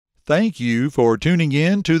Thank you for tuning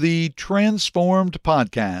in to the Transformed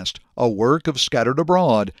Podcast, a work of Scattered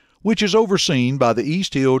Abroad, which is overseen by the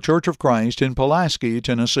East Hill Church of Christ in Pulaski,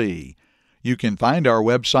 Tennessee. You can find our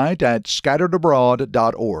website at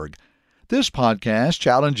scatteredabroad.org. This podcast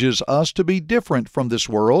challenges us to be different from this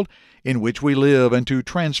world in which we live and to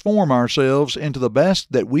transform ourselves into the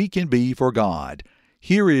best that we can be for God.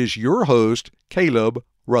 Here is your host, Caleb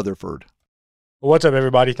Rutherford. What's up,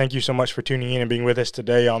 everybody? Thank you so much for tuning in and being with us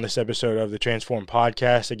today on this episode of the Transform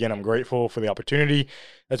Podcast. Again, I'm grateful for the opportunity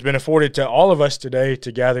that's been afforded to all of us today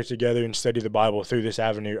to gather together and study the Bible through this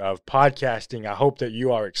avenue of podcasting. I hope that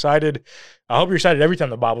you are excited. I hope you're excited every time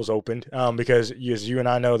the Bible's opened because as you and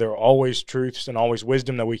I know, there are always truths and always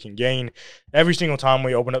wisdom that we can gain every single time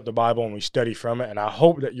we open up the Bible and we study from it. And I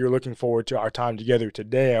hope that you're looking forward to our time together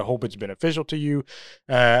today. I hope it's beneficial to you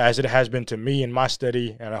as it has been to me in my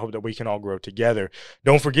study, and I hope that we can all grow together.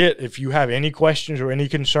 Don't forget, if you have any questions or any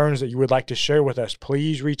concerns that you would like to share with us,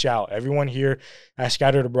 please reach out. Everyone here at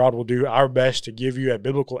Scattered Abroad will do our best to give you a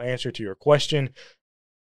biblical answer to your question.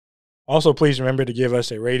 Also, please remember to give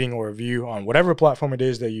us a rating or review on whatever platform it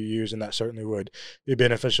is that you use, and that certainly would be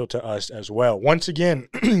beneficial to us as well. Once again,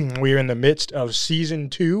 we are in the midst of Season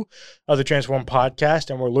 2 of the Transform Podcast,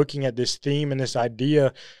 and we're looking at this theme and this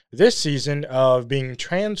idea this season of being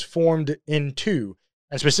transformed into.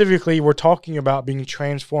 And specifically, we're talking about being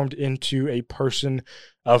transformed into a person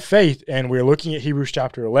of faith. And we're looking at Hebrews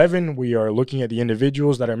chapter 11. We are looking at the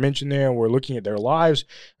individuals that are mentioned there, and we're looking at their lives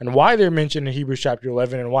and why they're mentioned in Hebrews chapter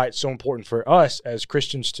 11 and why it's so important for us as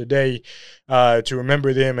Christians today to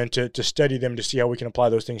remember them and to study them to see how we can apply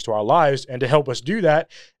those things to our lives. And to help us do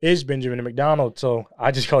that is Benjamin McDonald. So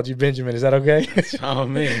I just called you Benjamin. Is that okay? Oh,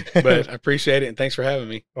 man. But I appreciate it, and thanks for having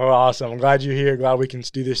me. Well, awesome. I'm glad you're here. Glad we can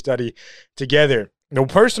do this study together. The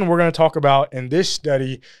person we're going to talk about in this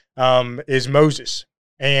study is Moses.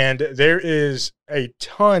 And there is a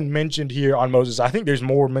ton mentioned here on Moses. I think there's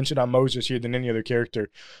more mentioned on Moses here than any other character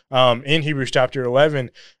in Hebrews chapter 11.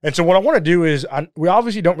 And so what I want to do is, we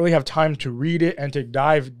obviously don't really have time to read it and to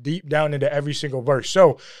dive deep down into every single verse.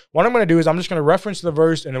 So what I'm going to do is I'm just going to reference the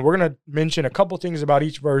verse, and then we're going to mention a couple things about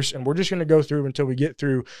each verse, and we're just going to go through until we get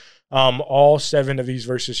through all 7 of these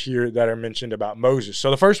verses here that are mentioned about Moses.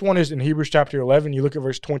 So the first one is in Hebrews chapter 11. You look at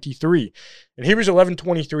verse 23. In Hebrews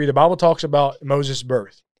 11:23, the Bible talks about Moses'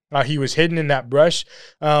 birth. He was hidden in that brush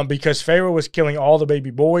because Pharaoh was killing all the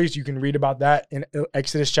baby boys. You can read about that in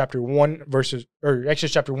Exodus chapter 1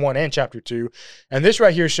 and chapter 2. And this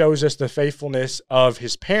right here shows us the faithfulness of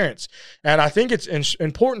his parents. And I think it's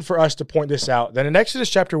important for us to point this out, that in Exodus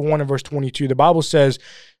chapter 1 and verse 22, the Bible says,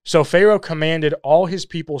 "So Pharaoh commanded all his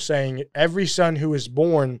people, saying, every son who is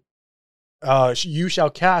born you shall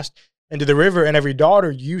cast into the river, and every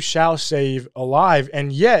daughter you shall save alive."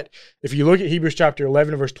 And yet, if you look at Hebrews chapter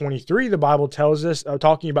 11, verse 23, the Bible tells us,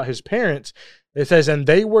 talking about his parents, it says, "And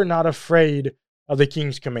they were not afraid of the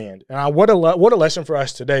king's command." And what a lesson for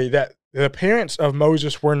us today, that the parents of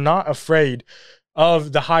Moses were not afraid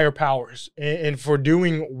of the higher powers and for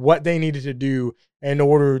doing what they needed to do in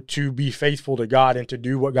order to be faithful to God and to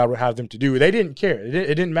do what God would have them to do. They didn't care. It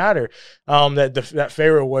didn't matter that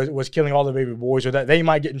Pharaoh was killing all the baby boys, or that they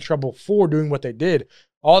might get in trouble for doing what they did.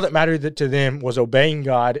 All that mattered to them was obeying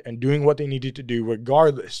God and doing what they needed to do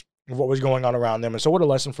regardless of what was going on around them. And so what a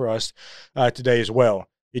lesson for us today as well.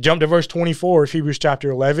 You jump to verse 24 of Hebrews chapter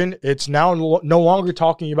 11. It's now no longer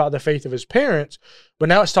talking about the faith of his parents, but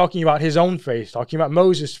now it's talking about his own faith, talking about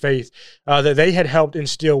Moses' faith that they had helped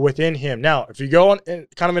instill within him. Now, if you go on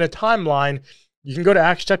kind of in a timeline, you can go to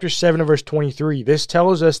Acts chapter 7 and verse 23. This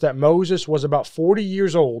tells us that Moses was about 40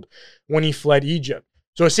 years old when he fled Egypt.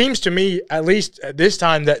 So it seems to me, at least at this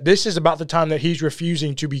time, that this is about the time that he's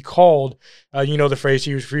refusing to be called, you know the phrase,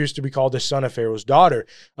 he refused to be called the son of Pharaoh's daughter.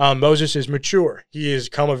 Moses is mature. He has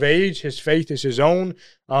come of age. His faith is his own.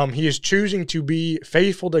 He is choosing to be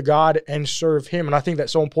faithful to God and serve him. And I think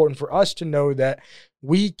that's so important for us to know that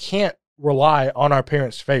we can't rely on our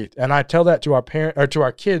parents' faith. And I tell that to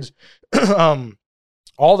our kids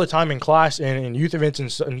all the time in class and in youth events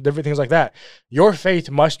and different things like that. Your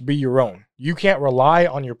faith must be your own. You can't rely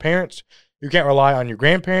on your parents. You can't rely on your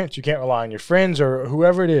grandparents. You can't rely on your friends or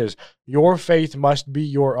whoever it is. Your faith must be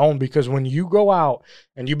your own, because when you go out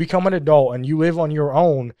and you become an adult and you live on your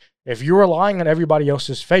own, if you're relying on everybody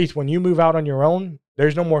else's faith, when you move out on your own,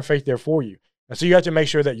 there's no more faith there for you. And so you have to make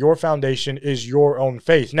sure that your foundation is your own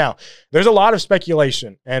faith. Now, there's a lot of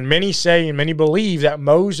speculation, and many say and many believe that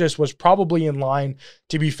Moses was probably in line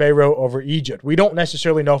to be Pharaoh over Egypt. We don't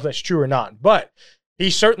necessarily know if that's true or not, but he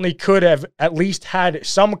certainly could have at least had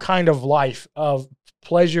some kind of life of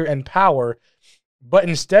pleasure and power. But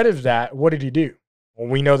instead of that, what did he do? Well,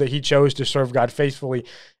 we know that he chose to serve God faithfully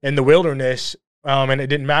in the wilderness, and it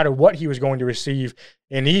didn't matter what he was going to receive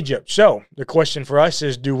in Egypt. So the question for us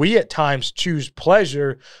is, do we at times choose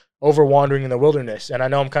pleasure over wandering in the wilderness? And I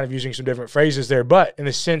know I'm kind of using some different phrases there, but in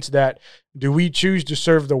the sense that, do we choose to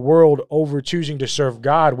serve the world over choosing to serve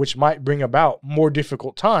God, which might bring about more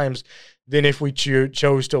difficult times than if we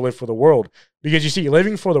chose to live for the world? Because you see,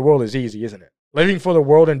 living for the world is easy, isn't it? Living for the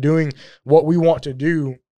world and doing what we want to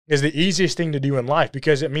do is the easiest thing to do in life,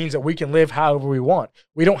 because it means that we can live however we want.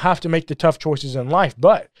 We don't have to make the tough choices in life.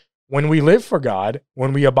 But when we live for God,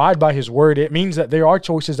 when we abide by his word, it means that there are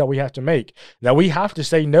choices that we have to make, that we have to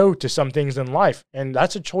say no to some things in life. And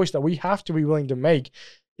that's a choice that we have to be willing to make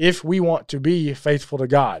if we want to be faithful to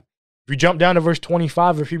God. If you jump down to verse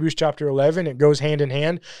 25 of Hebrews chapter 11, it goes hand in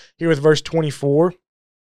hand here with verse 24.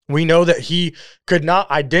 We know that he could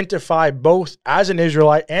not identify both as an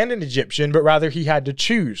Israelite and an Egyptian, but rather he had to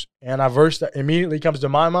choose. And a verse that immediately comes to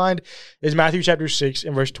my mind is Matthew chapter 6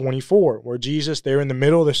 and verse 24, where Jesus, there in the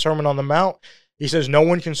middle of the Sermon on the Mount, he says, no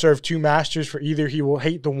one can serve two masters, for either he will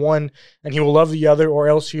hate the one and he will love the other, or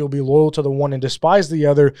else he will be loyal to the one and despise the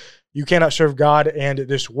other. You cannot serve God and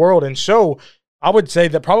this world. And so I would say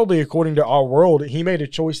that probably according to our world, he made a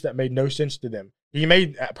choice that made no sense to them. He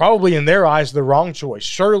made, probably in their eyes, the wrong choice.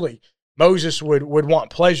 Surely Moses would want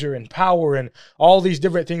pleasure and power and all these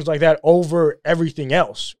different things like that over everything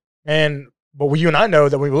else. But you and I know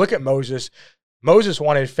that when we look at Moses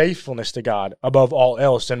wanted faithfulness to God above all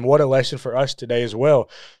else. And what a lesson for us today as well.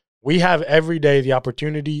 We have every day the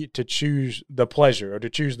opportunity to choose the pleasure, or to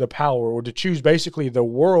choose the power, or to choose basically the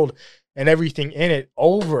world and everything in it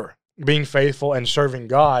over being faithful and serving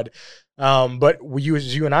God. But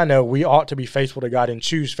you and I know, we ought to be faithful to God and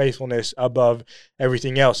choose faithfulness above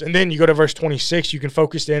everything else. And then you go to verse 26, you can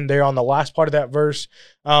focus in there on the last part of that verse.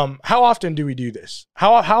 How often do we do this?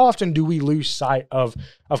 How often do we lose sight of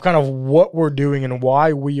kind of what we're doing and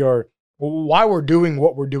why we're doing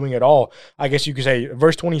what we're doing at all? I guess you could say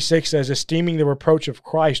verse 26 says, esteeming the reproach of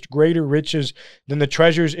Christ greater riches than the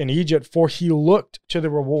treasures in Egypt, for he looked to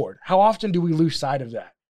the reward. How often do we lose sight of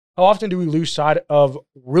that? How often do we lose sight of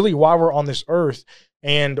really why we're on this earth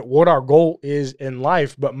and what our goal is in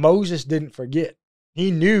life? But Moses didn't forget.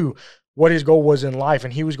 He knew what his goal was in life,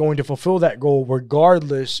 and he was going to fulfill that goal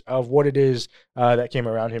regardless of what it is that came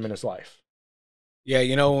around him in his life. Yeah,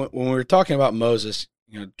 when we were talking about Moses,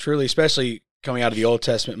 truly, especially coming out of the Old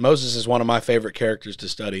Testament, Moses is one of my favorite characters to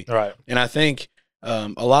study. Right. And I think a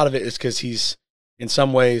lot of it is because he's, in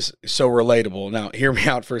some ways, so relatable. Now, hear me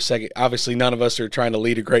out for a second. Obviously, none of us are trying to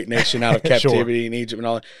lead a great nation out of captivity in Egypt and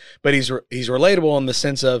all that. But he's relatable in the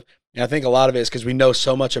sense of, and I think a lot of it is because we know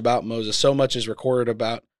so much about Moses. So much is recorded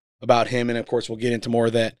about him. And, of course, we'll get into more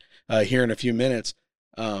of that here in a few minutes.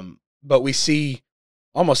 But we see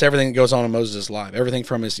almost everything that goes on in Moses' life, everything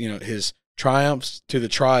from his triumphs to the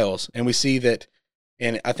trials. And we see that,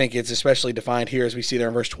 and I think it's especially defined here as we see there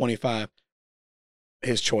in verse 25,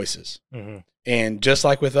 his choices. Mm-hmm. And just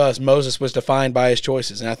like with us, Moses was defined by his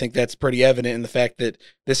choices. And I think that's pretty evident in the fact that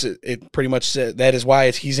it pretty much said that is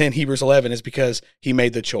why he's in Hebrews 11, is because he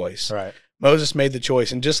made the choice. Right. Moses made the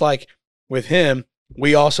choice. And just like with him,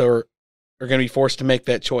 we also are going to be forced to make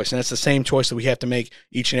that choice. And that's the same choice that we have to make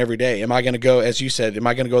each and every day. Am I going to go, as you said, am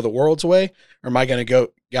I going to go the world's way, or am I going to go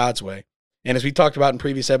God's way? And as we talked about in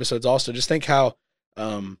previous episodes also, just think how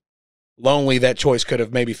lonely that choice could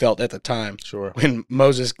have maybe felt at the time. Sure. When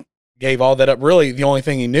Moses gave all that up, really the only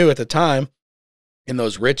thing he knew at the time, in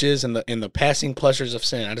those riches and the passing pleasures of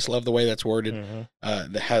sin. I just love the way that's worded,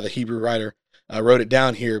 how the Hebrew writer wrote it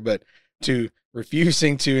down here, but to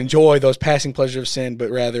refusing to enjoy those passing pleasures of sin, but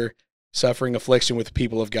rather suffering affliction with the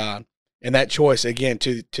people of God. And that choice, again,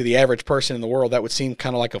 to the average person in the world, that would seem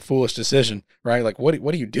kind of like a foolish decision, right? Like, what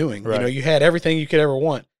are you doing? Right. You had everything you could ever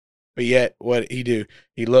want, but yet what did he do?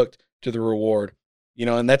 He looked to the reward.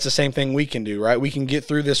 And that's the same thing we can do, right? We can get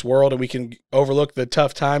through this world and we can overlook the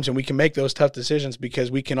tough times, and we can make those tough decisions because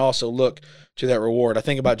we can also look to that reward. I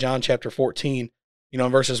think about John chapter 14, in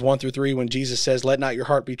verses 1-3, when Jesus says, let not your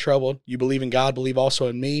heart be troubled. You believe in God, believe also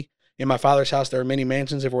in me. In my Father's house there are many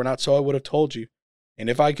mansions. If it were not so, I would have told you. And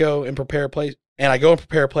if I go and prepare a place, and I go and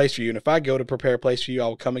prepare a place for you, and if I go to prepare a place for you, I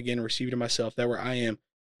will come again and receive you to myself, that where I am,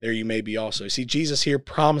 there you may be also. See, Jesus here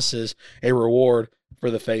promises a reward for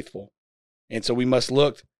the faithful. And so we must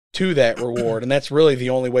look to that reward. And that's really the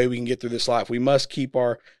only way we can get through this life. We must keep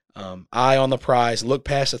our eye on the prize, look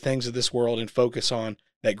past the things of this world, and focus on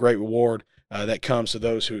that great reward that comes to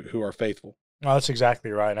those who are faithful. No, that's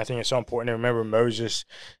exactly right. And I think it's so important to remember Moses,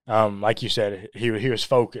 like you said, he was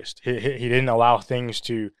focused. He didn't allow things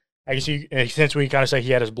to I guess in a sense we kind of say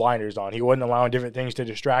he had his blinders on. He wasn't allowing different things to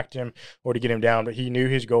distract him or to get him down, but he knew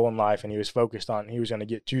his goal in life and he was focused on he was going to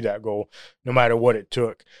get to that goal no matter what it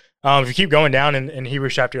took. If you keep going down in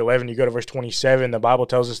Hebrews chapter 11, you go to verse 27, the Bible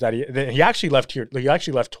tells us that he actually left here. He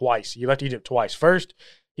actually left twice. He left Egypt twice. First,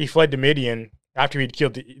 he fled to Midian after he'd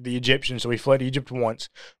killed the Egyptians, so he fled Egypt once.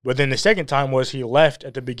 But then the second time was he left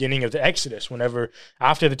at the beginning of the Exodus. Whenever,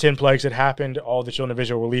 after the 10 plagues had happened, all the children of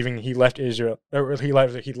Israel were leaving, he left Israel, or he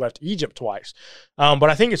left Egypt twice. But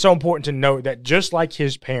I think it's so important to note that just like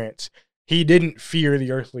his parents, he didn't fear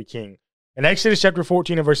the earthly king. In Exodus chapter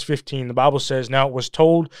 14 and verse 15, the Bible says, "Now it was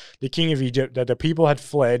told the king of Egypt that the people had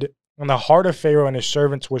fled, and the heart of Pharaoh and his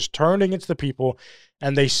servants was turned against the people,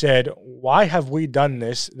 and they said, 'Why have we done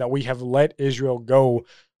this, that we have let Israel go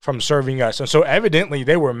from serving us?'" And so evidently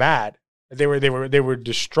they were mad. They were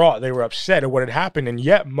distraught. They were upset at what had happened, and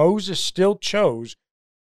yet Moses still chose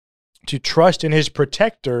to trust in his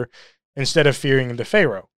protector instead of fearing the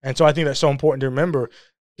Pharaoh. And so I think that's so important to remember.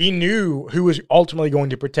 He knew who was ultimately going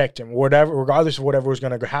to protect him, regardless of whatever was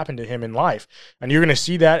going to happen to him in life. And you're going to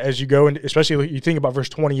see that as you go, and especially you think about verse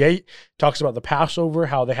 28, talks about the Passover,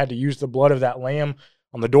 how they had to use the blood of that lamb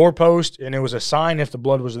on the doorpost, and it was a sign if the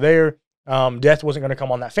blood was there, death wasn't going to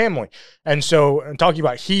come on that family. And so, and talking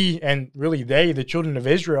about he and really they, the children of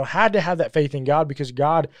Israel, had to have that faith in God because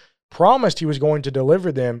God promised he was going to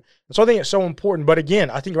deliver them. And so I think it's so important. But again,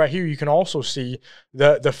 I think right here you can also see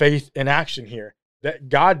the faith in action here. That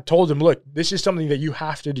God told him, look, this is something that you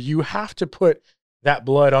have to do. You have to put that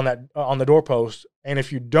blood on the doorpost, and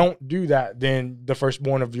if you don't do that, then the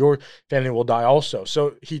firstborn of your family will die also.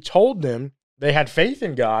 So he told them they had faith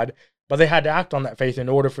in God, but they had to act on that faith in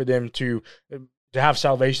order for them to have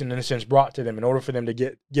salvation, in a sense, brought to them, in order for them to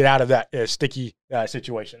get out of that sticky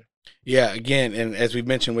situation. Yeah, again, and as we've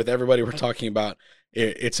mentioned with everybody we're talking about,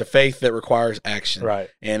 it's a faith that requires action. Right.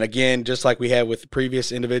 And again, just like we had with the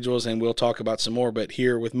previous individuals, and we'll talk about some more, but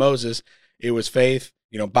here with Moses, it was faith,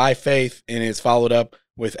 by faith, and it's followed up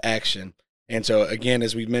with action. And so again,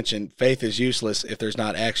 as we've mentioned, faith is useless if there's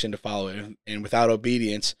not action to follow it. And without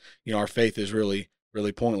obedience, our faith is really,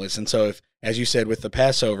 really pointless. And so if, as you said, with the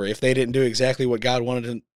Passover, if they didn't do exactly what God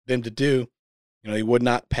wanted them to do, he would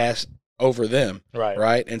not pass over them.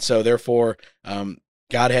 Right. And so therefore,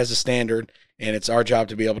 God has a standard, and it's our job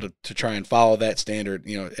to be able to try and follow that standard,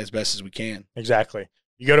 as best as we can. Exactly.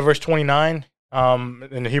 You go to verse 29,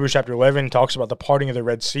 in Hebrews chapter 11, talks about the parting of the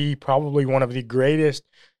Red Sea, probably one of the greatest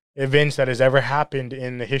events that has ever happened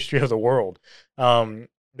in the history of the world.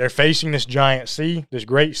 They're facing this giant sea, this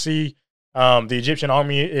great sea. The Egyptian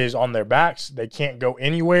army is on their backs. They can't go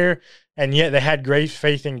anywhere. And yet they had great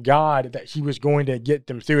faith in God that he was going to get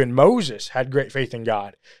them through. And Moses had great faith in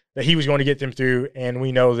God that he was going to get them through. And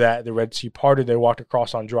we know that the Red Sea parted. They walked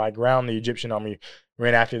across on dry ground. The Egyptian army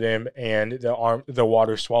ran after them, and the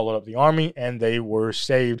water swallowed up the army, and they were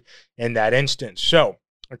saved in that instance. So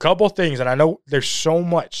a couple of things, and I know there's so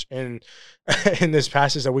much in this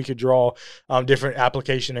passage that we could draw different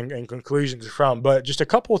application and conclusions from, but just a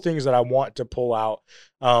couple of things that I want to pull out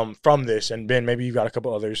from this. And Ben, maybe you've got a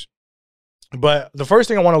couple others. But the first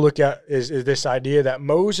thing I want to look at is this idea that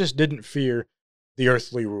Moses didn't fear the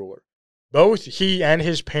earthly ruler. Both he and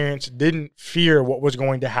his parents didn't fear what was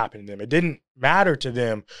going to happen to them. It didn't matter to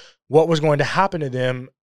them what was going to happen to them.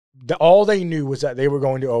 All they knew was that they were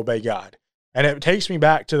going to obey God. And it takes me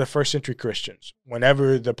back to the first century Christians,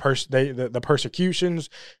 whenever the persecutions,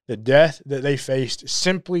 the death that they faced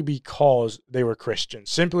simply because they were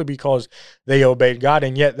Christians, simply because they obeyed God.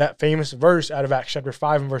 And yet that famous verse out of Acts chapter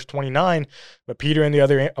 5 and verse 29, but Peter and the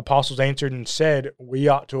other apostles answered and said, we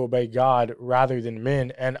ought to obey God rather than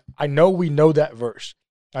men. And I know we know that verse.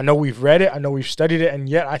 I know we've read it. I know we've studied it. And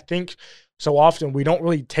yet I think so often we don't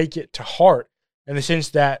really take it to heart, in the sense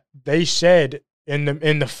that they said,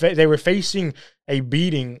 they were facing a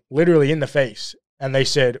beating literally in the face, and they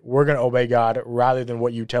said, we're going to obey God rather than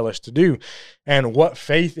what you tell us to do. And what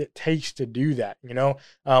faith it takes to do that,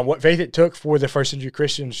 what faith it took for the first century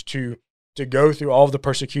Christians to go through all of the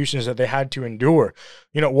persecutions that they had to endure.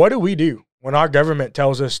 What do we do when our government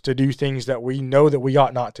tells us to do things that we know that we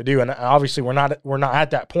ought not to do? And obviously we're not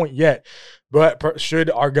at that point yet, but should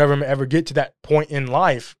our government ever get to that point in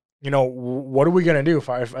life, what are we going to do if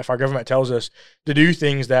our government tells us to do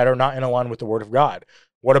things that are not in line with the Word of God?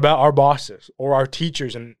 What about our bosses or our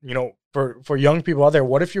teachers? And, for young people out there,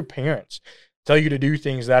 what if your parents tell you to do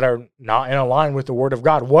things that are not in line with the Word of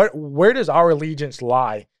God? Where does our allegiance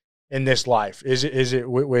lie in this life? Is it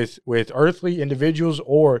with earthly individuals,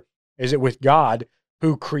 or is it with God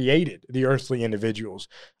who created the earthly individuals?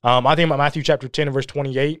 I think about Matthew chapter 10 and verse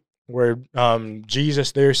 28. where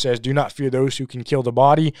Jesus there says, "Do not fear those who can kill the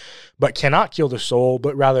body, but cannot kill the soul,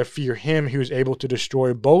 but rather fear him who is able to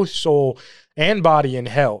destroy both soul and body in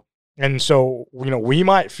hell." And so, we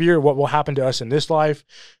might fear what will happen to us in this life,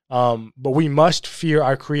 but we must fear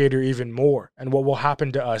our Creator even more and what will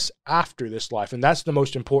happen to us after this life. And that's the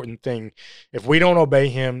most important thing. If we don't obey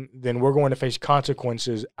him, then we're going to face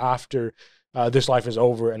consequences after this life is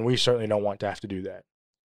over, and we certainly don't want to have to do that.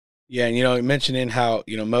 Yeah, and mentioning how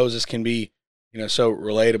Moses can be so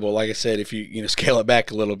relatable. Like I said, if you scale it back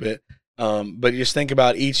a little bit, but just think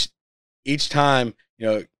about each time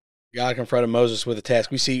God confronted Moses with a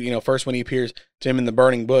task. We see first when he appears to him in the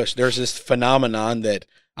burning bush, there's this phenomenon that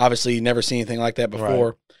obviously you've never seen anything like that before.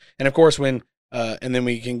 Right. And of course when and then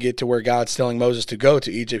we can get to where God's telling Moses to go to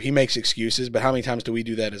Egypt. He makes excuses, but how many times do we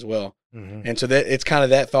do that as well? Mm-hmm. And so that it's kind of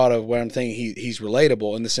that thought of what I'm thinking. He's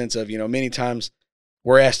relatable in the sense of many times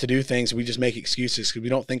we're asked to do things, we just make excuses because we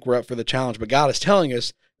don't think we're up for the challenge. But God is telling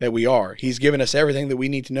us that we are. He's given us everything that we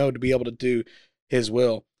need to know to be able to do his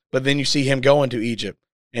will. But then you see him going to Egypt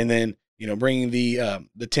and then, bringing the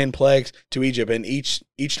 10 plagues to Egypt. And each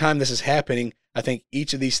time this is happening, I think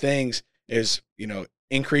each of these things is,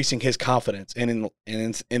 increasing his confidence and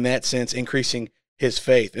in that sense, increasing his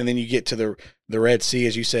faith. And then you get to the Red Sea,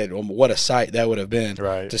 as you said, what a sight that would have been,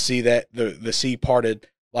 right, to see that the sea parted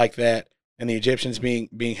like that, and the Egyptians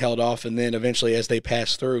being held off, and then eventually as they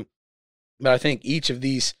pass through. But I think each of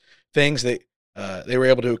these things that they were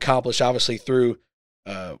able to accomplish, obviously through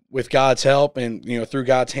with God's help and through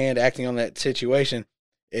God's hand acting on that situation,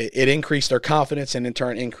 it increased their confidence and in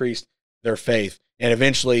turn increased their faith. And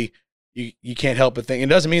eventually, you can't help but think it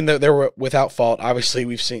doesn't mean that they were without fault. Obviously,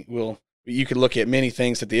 you could look at many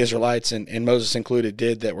things that the Israelites and Moses included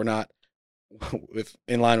did that were not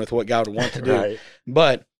in line with what God would want to do. Right.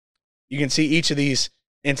 But you can see each of these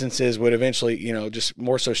instances would eventually, just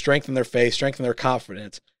more so strengthen their faith, strengthen their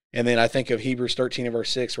confidence. And then I think of Hebrews 13 and verse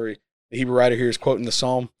 6, where the Hebrew writer here is quoting the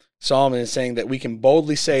Psalm and is saying that we can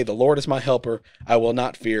boldly say, "The Lord is my helper. I will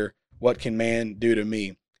not fear. What can man do to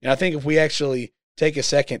me?" And I think if we actually take a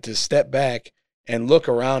second to step back and look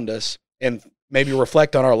around us and maybe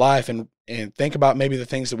reflect on our life and think about maybe the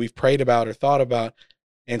things that we've prayed about or thought about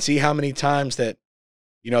and see how many times that,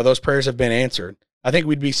 those prayers have been answered, I think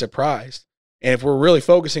we'd be surprised. And if we're really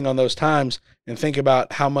focusing on those times and think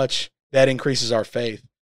about how much that increases our faith,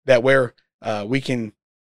 that where we can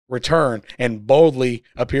return and boldly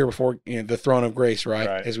appear before the throne of grace,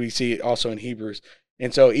 right? As we see it also in Hebrews.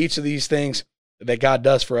 And so each of these things that God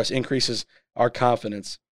does for us increases our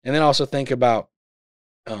confidence. And then also think about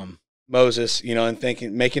Moses, and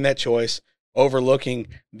making that choice, overlooking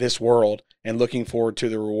this world and looking forward to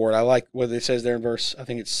the reward. I like what it says there in verse, I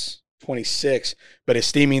think it's 26, but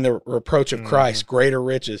esteeming the reproach of Christ, greater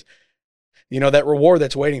riches. That reward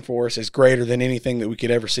that's waiting for us is greater than anything that we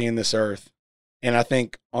could ever see in this earth. And I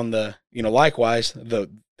think on the, likewise, the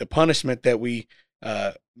punishment that we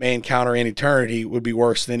may encounter in eternity would be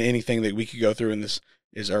worse than anything that we could go through in this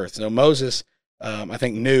earth. So Moses, I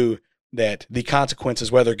think, knew that the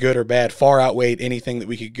consequences, whether good or bad, far outweighed anything that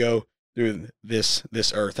we could go through this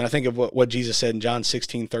earth. And I think of what Jesus said in John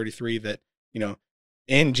 16:33, that,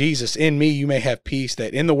 in Jesus, in me, you may have peace,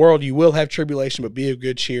 that in the world you will have tribulation, but be of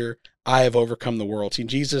good cheer. I have overcome the world. See,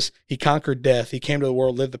 Jesus, he conquered death. He came to the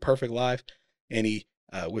world, lived the perfect life, and he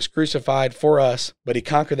was crucified for us, but he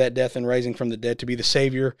conquered that death and raising from the dead to be the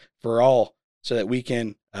Savior for all, so that we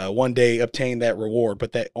can one day obtain that reward.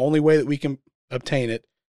 But that only way that we can obtain it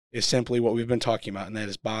is simply what we've been talking about, and that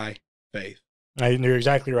is by faith. You're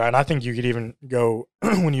exactly right. And I think you could even go,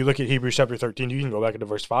 when you look at Hebrews chapter 13, you can go back into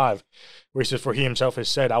verse 5, where he says, "For he himself has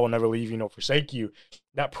said, I will never leave you nor forsake you."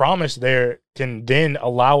 That promise there can then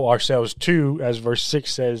allow ourselves to, as verse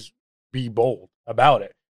 6 says, be bold about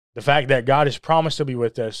it. The fact that God has promised to be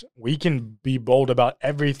with us, we can be bold about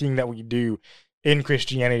everything that we do in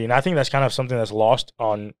Christianity. And I think that's kind of something that's lost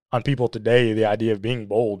on people today, the idea of being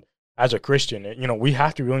bold as a Christian. We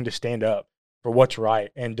have to be willing to stand up for what's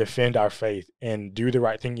right and defend our faith and do the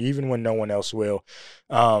right thing, even when no one else will.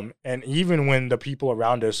 And even when the people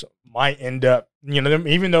around us might end up,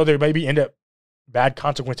 even though there maybe end up bad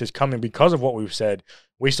consequences coming because of what we've said,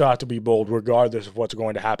 we still have to be bold regardless of what's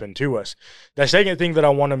going to happen to us. The second thing that I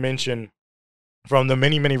want to mention from the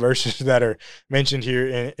many, many verses that are mentioned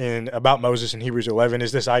here in about Moses in Hebrews 11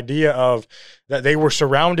 is this idea of that they were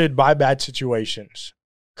surrounded by bad situations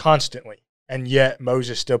constantly, and yet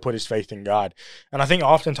Moses still put his faith in God. And I think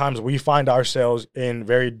oftentimes we find ourselves in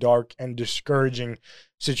very dark and discouraging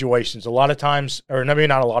situations. A lot of times, or maybe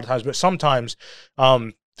not a lot of times, but sometimes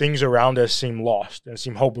things around us seem lost and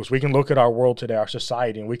seem hopeless. We can look at our world today, our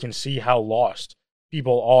society, and we can see how lost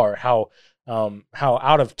people are, how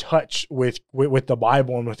out of touch with the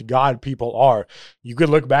Bible and with God people are. You could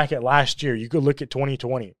look back at last year. You could look at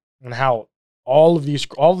 2020 and how all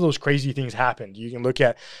of those crazy things happened. You can look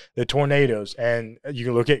at the tornadoes, and you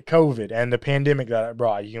can look at COVID and the pandemic that it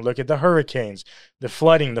brought. You can look at the hurricanes, the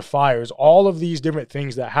flooding, the fires, all of these different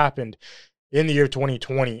things that happened in the year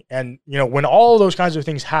 2020. And, when all of those kinds of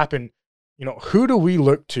things happen, who do we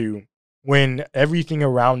look to when everything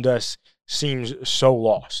around us seems so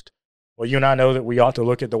lost? Well, you and I know that we ought to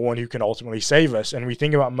look at the one who can ultimately save us. And we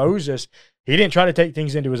think about Moses. He didn't try to take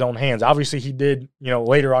things into his own hands. Obviously, he did,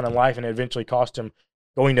 later on in life, and it eventually cost him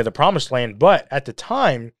going to the promised land. But at the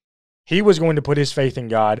time, he was going to put his faith in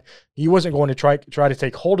God. He wasn't going to try to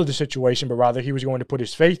take hold of the situation, but rather he was going to put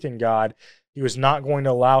his faith in God. He was not going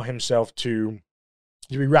to allow himself to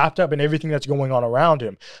be wrapped up in everything that's going on around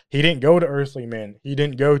him. He didn't go to earthly men. He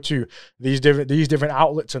didn't go to these different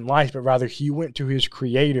outlets in life, but rather he went to his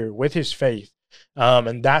Creator with his faith.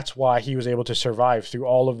 And that's why he was able to survive through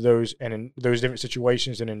all of those and in those different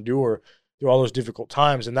situations and endure through all those difficult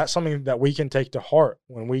times. And that's something that we can take to heart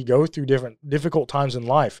when we go through difficult times in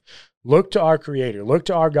life. Look to our Creator, look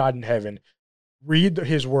to our God in heaven, read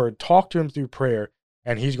his word, talk to him through prayer,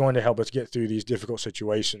 and he's going to help us get through these difficult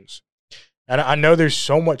situations. And I know there's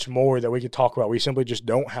so much more that we could talk about. We simply just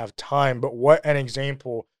don't have time. But what an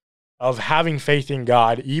example of having faith in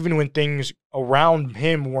God, even when things around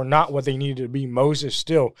him were not what they needed to be. Moses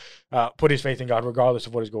still put his faith in God regardless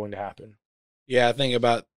of what is going to happen. Yeah, I think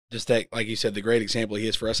about just that, like you said, the great example he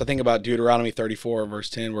is for us. I think about Deuteronomy 34, verse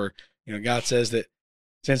 10, where God says that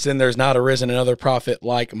since then there's not arisen another prophet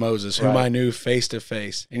like Moses, whom I knew face to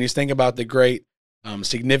face. And you just think about the great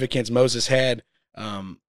significance Moses had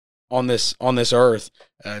on this earth,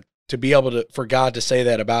 to be able for God to say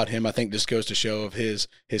that about him, I think just goes to show of his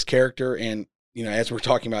character. And, as we're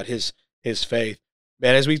talking about his faith,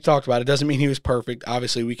 but as we've talked about, it doesn't mean he was perfect.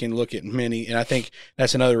 Obviously we can look at many, and I think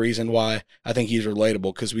that's another reason why I think he's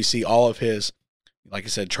relatable, because we see all of his, like I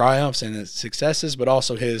said, triumphs and his successes, but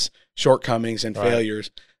also his shortcomings and failures.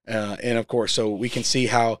 And of course, so we can see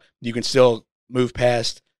how you can still move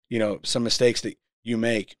past, some mistakes that you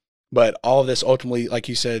make. But all of this ultimately, like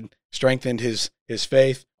you said, strengthened his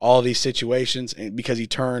faith, all of these situations, and because he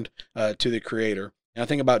turned to the Creator. And I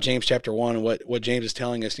think about James chapter 1 and what James is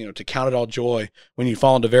telling us, to count it all joy when you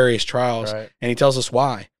fall into various trials. Right. And he tells us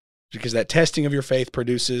why. Because that testing of your faith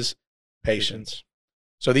produces patience.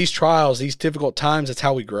 So these trials, these difficult times, that's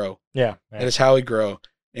how we grow. Yeah. That is how we grow.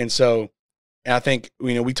 And so, I think,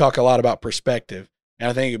 we talk a lot about perspective. And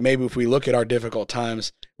I think maybe if we look at our difficult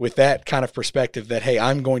times with that kind of perspective that, hey,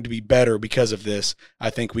 I'm going to be better because of this, I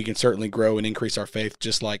think we can certainly grow and increase our faith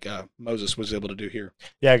just like Moses was able to do here.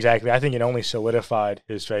 Yeah, exactly. I think it only solidified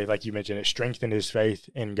his faith. Like you mentioned, it strengthened his faith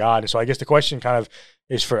in God. And so I guess the question kind of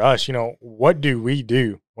is for us, what do we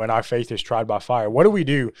do when our faith is tried by fire? What do we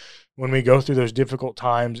do when we go through those difficult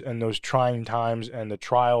times and those trying times and the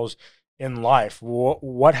trials in life?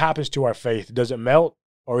 What happens to our faith? Does it melt?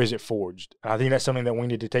 Or is it forged? I think that's something that we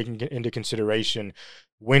need to take into consideration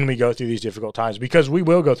when we go through these difficult times, because we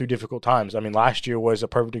will go through difficult times. I mean, last year was a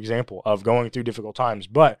perfect example of going through difficult times.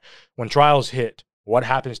 But when trials hit, what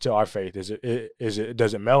happens to our faith? Does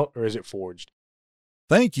it melt, or is it forged?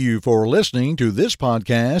 Thank you for listening to this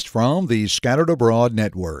podcast from the Scattered Abroad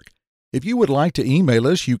Network. If you would like to email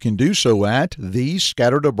us, you can do so at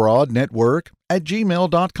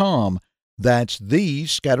thescatteredabroadnetwork@gmail.com. That's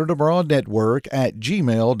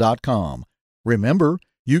thescatteredabroadnetwork@gmail.com. Remember,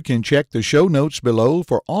 you can check the show notes below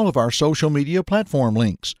for all of our social media platform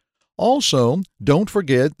links. Also, don't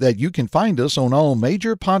forget that you can find us on all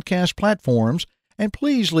major podcast platforms, and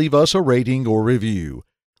please leave us a rating or review.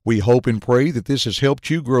 We hope and pray that this has helped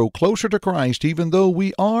you grow closer to Christ, even though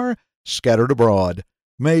we are scattered abroad.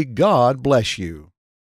 May God bless you.